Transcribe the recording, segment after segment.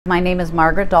My name is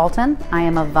Margaret Dalton. I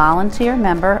am a volunteer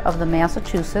member of the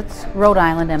Massachusetts, Rhode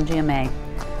Island MGMA.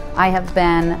 I have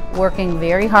been working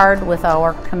very hard with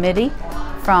our committee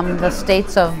from the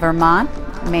states of Vermont,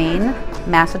 Maine,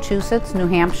 Massachusetts, New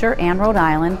Hampshire, and Rhode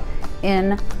Island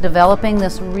in developing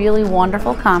this really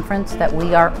wonderful conference that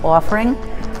we are offering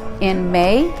in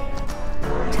May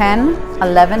 10,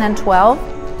 11, and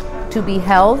 12 to be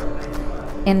held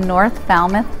in North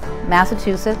Falmouth,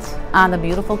 Massachusetts on the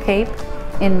beautiful Cape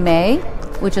in May,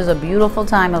 which is a beautiful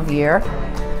time of year.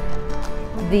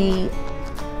 The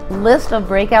list of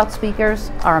breakout speakers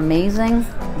are amazing.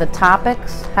 The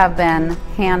topics have been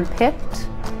hand-picked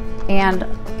and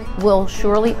will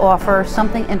surely offer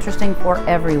something interesting for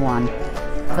everyone.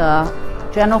 The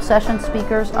general session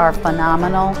speakers are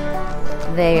phenomenal.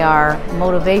 They are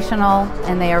motivational,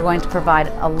 and they are going to provide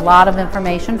a lot of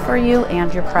information for you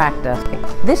and your practice.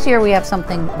 This year we have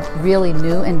something really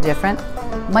new and different.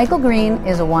 Michael Green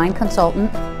is a wine consultant,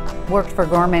 worked for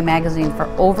Gourmet Magazine for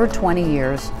over 20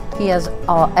 years. He has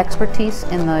expertise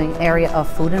in the area of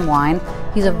food and wine.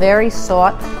 He's a very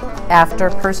sought after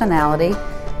personality,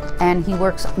 and he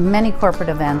works many corporate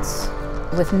events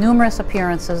with numerous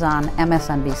appearances on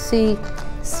MSNBC,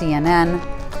 CNN,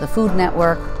 the Food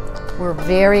Network. We're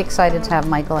very excited to have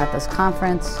Michael at this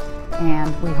conference,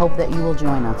 and we hope that you will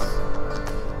join us.